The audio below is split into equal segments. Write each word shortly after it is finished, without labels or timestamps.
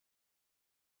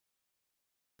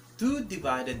2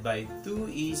 divided by 2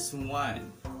 is 1.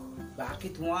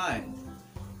 Bakit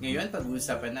 1? Ngayon,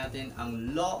 pag-uusapan natin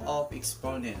ang law of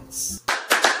exponents.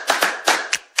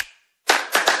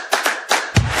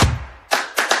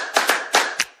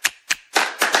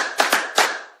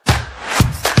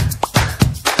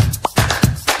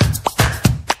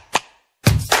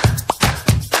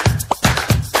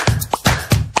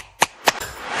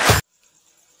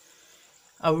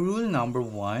 Our rule number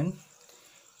 1,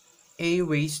 a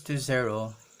raised to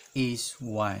 0 is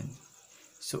 1.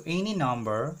 So any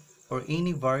number or any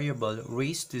variable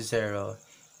raised to 0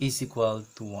 is equal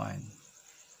to 1.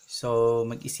 So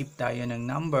mag-isip tayo ng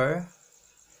number.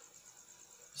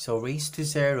 So raised to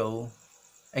 0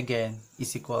 again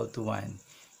is equal to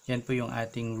 1. Yan po yung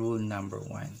ating rule number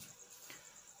 1.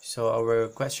 So our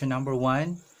question number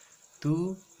 1,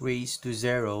 2 raised to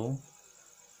 0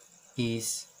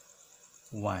 is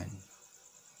 1.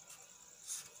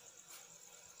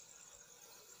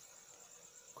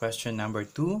 Question number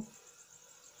 2,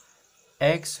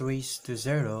 x raised to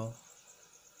 0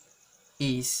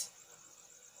 is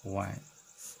 1.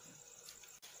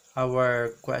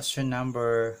 Our question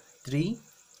number 3,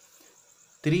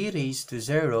 3 raised to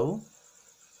 0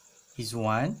 is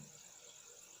 1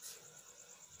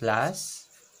 plus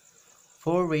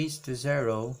 4 raised to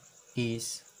 0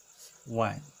 is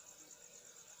 1.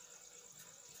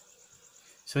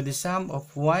 So the sum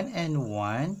of 1 and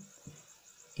 1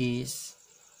 is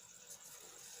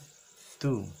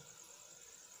 2.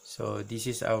 So this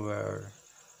is our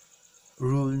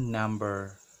rule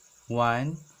number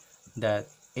 1, that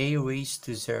a raised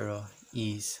to 0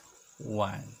 is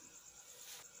 1.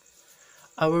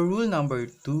 Our rule number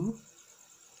 2,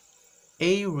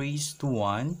 a raised to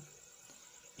 1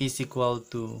 is equal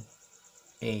to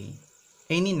a.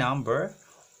 Any number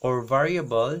or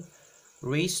variable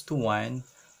raised to 1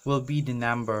 will be the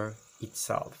number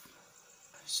itself.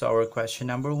 So our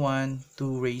question number 1,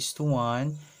 2 raised to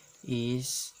 1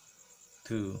 is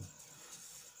 2.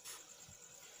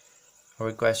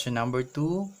 Our question number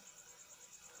 2,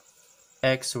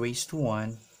 x raised to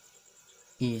 1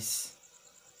 is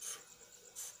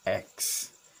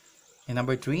x. And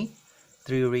number 3,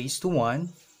 3 raised to 1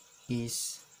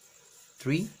 is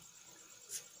 3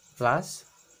 plus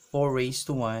 4 raised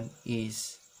to 1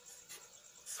 is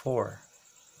 4.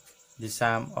 The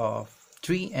sum of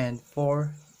 3 and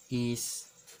 4 is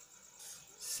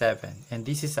 7. And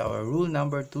this is our rule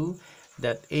number 2,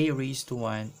 that a raised to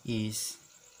 1 is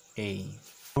a.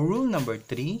 Rule number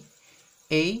 3,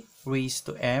 a raised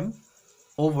to m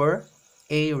over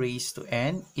a raised to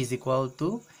n is equal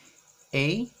to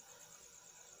a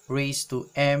raised to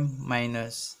m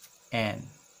minus n.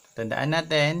 Tandaan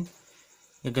natin,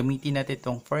 gagamitin natin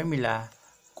itong formula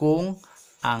kung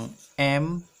ang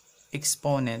m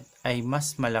exponent ay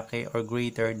mas malaki or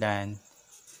greater than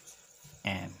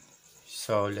n.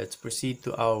 So let's proceed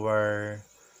to our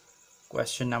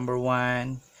question number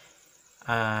 1.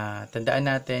 Tandaan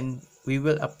natin, we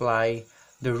will apply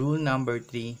the rule number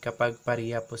 3 kapag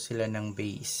pareha po sila ng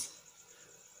base.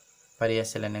 Pareha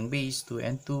sila ng base, 2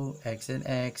 and 2, x and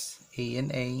x, a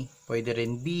and a. Pwede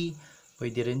rin b,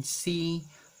 pwede rin c,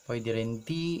 pwede rin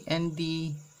d and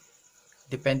d.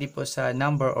 Depende po sa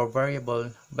number or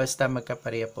variable, basta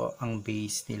magkapareha po ang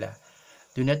base nila.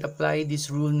 Do not apply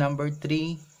this rule number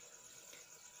 3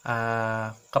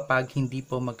 kapag hindi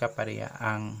po magkapareha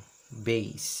ang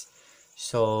base.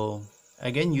 So,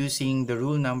 again, using the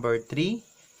rule number 3,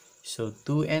 so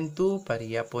 2 and 2,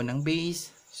 pareha po ng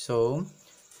base. So,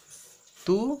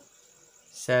 2,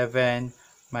 7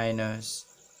 minus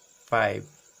 5.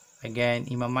 Again,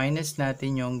 ima-minus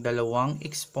natin yung dalawang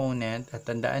exponent at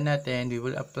tandaan natin, we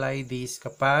will apply this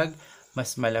kapag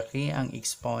mas malaki ang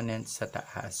exponent sa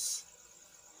taas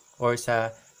or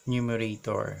sa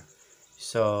numerator.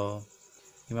 So,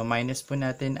 ima-minus po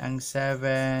natin ang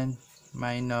 7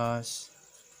 minus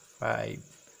 5.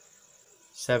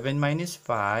 7 minus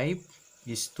 5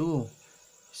 is 2.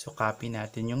 So, copy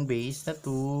natin yung base na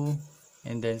 2.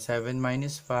 And then, 7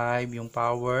 minus 5, yung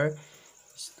power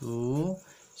is 2.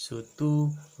 So,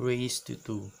 2 raised to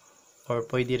 2. Or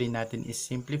pwede rin natin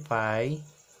i-simplify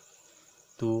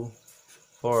to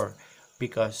 4.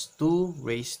 Because 2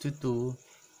 raised to 2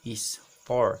 is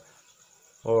 4.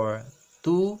 Or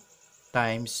 2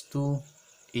 times 2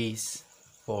 is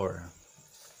 4.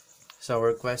 So,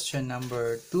 our question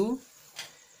number 2.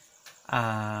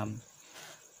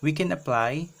 We can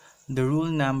apply the rule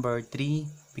number 3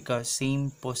 because same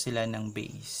po sila ng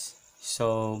base.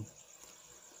 So,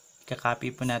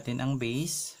 kakopy po natin ang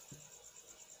base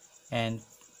and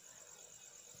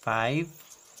 5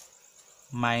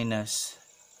 minus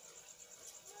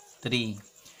 3.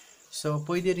 So,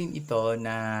 pwede rin ito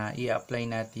na i-apply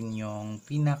natin yung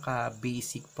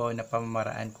pinaka-basic po na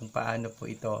pamamaraan kung paano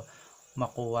po ito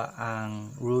makuha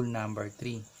ang rule number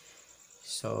 3.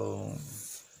 So,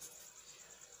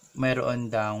 mayroon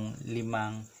daw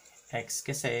 5 x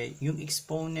kasi yung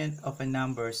exponent of a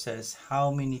number says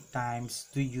how many times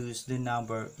to use the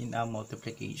number in a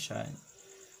multiplication.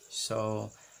 So,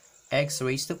 x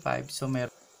raised to 5. So, may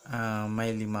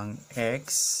 5 x.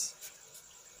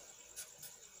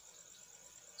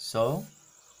 So,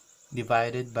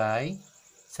 divided by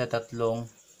sa 3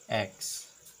 x.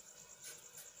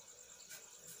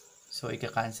 So,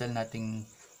 ika-cancel natin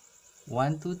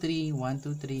 1, 2, 3, 1,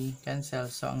 2, 3,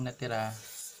 cancel. So, ang natira,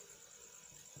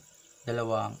 2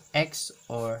 x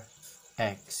or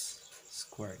x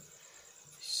squared.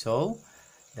 So,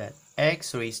 that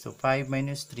x raised to 5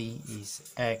 minus 3 is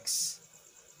x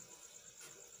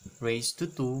raised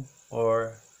to 2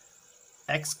 or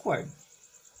x squared.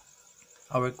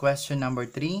 Our question number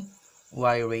 3,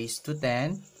 y raised to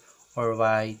 10 or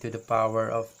y to the power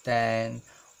of 10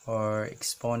 or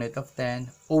exponent of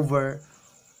 10 over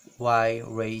y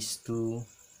raised to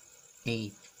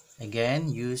 8. Again,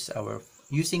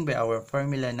 using by our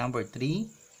formula number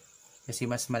 3 kasi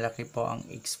mas malaki po ang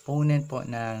exponent po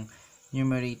ng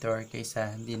numerator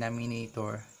kaysa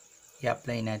denominator.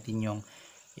 I-apply natin yung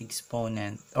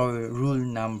exponent or rule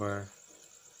number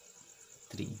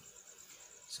 3.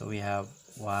 So we have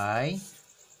y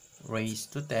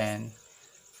raised to 10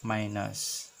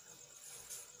 minus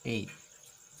 8.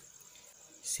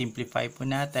 Simplify po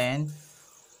natin.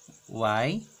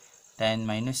 Y 10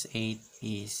 minus 8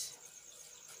 is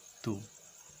 2.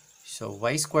 So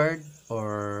y squared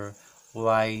or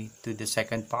y to the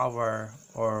second power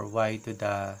or y to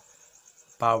the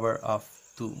power of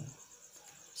 2.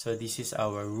 So this is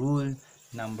our rule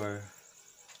number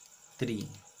 3.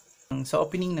 Sa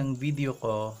opening ng video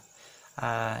ko,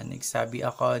 nagsabi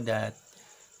ako that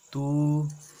 2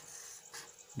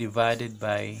 divided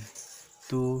by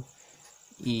 2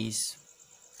 is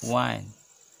 1.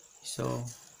 So,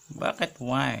 bakit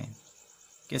 1?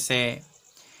 Kasi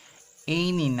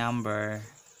any number,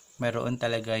 mayroon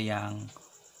talaga yung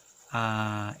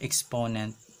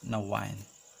exponent na 1.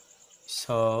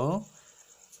 So,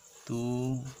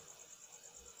 2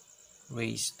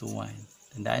 raised to 1.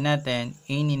 Tandaan natin,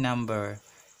 any number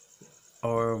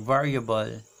or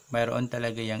variable, mayroon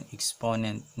talaga yung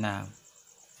exponent na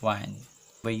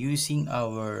 1. By using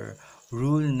our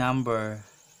rule number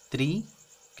 3,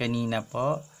 kanina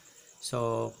po,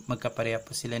 so magkapareha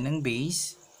po sila ng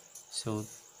base. So,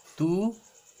 2,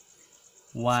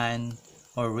 1,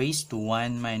 or raised to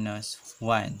 1 minus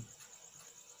 1.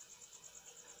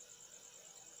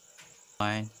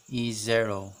 1 is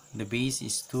 0. The base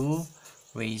is 2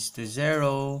 raised to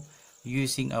 0.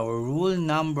 Using our rule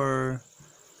number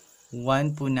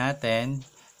 1 po natin,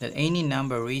 that any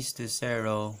number raised to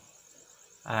 0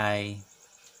 ay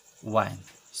 1.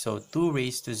 So, 2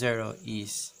 raised to 0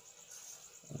 is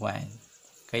 1.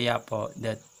 Kaya po,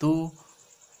 that 2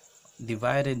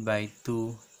 divided by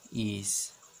 2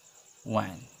 is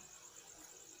 1.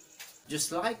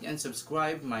 Just like and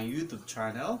subscribe my YouTube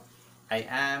channel. I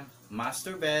am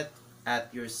Master Bet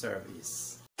at your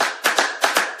service.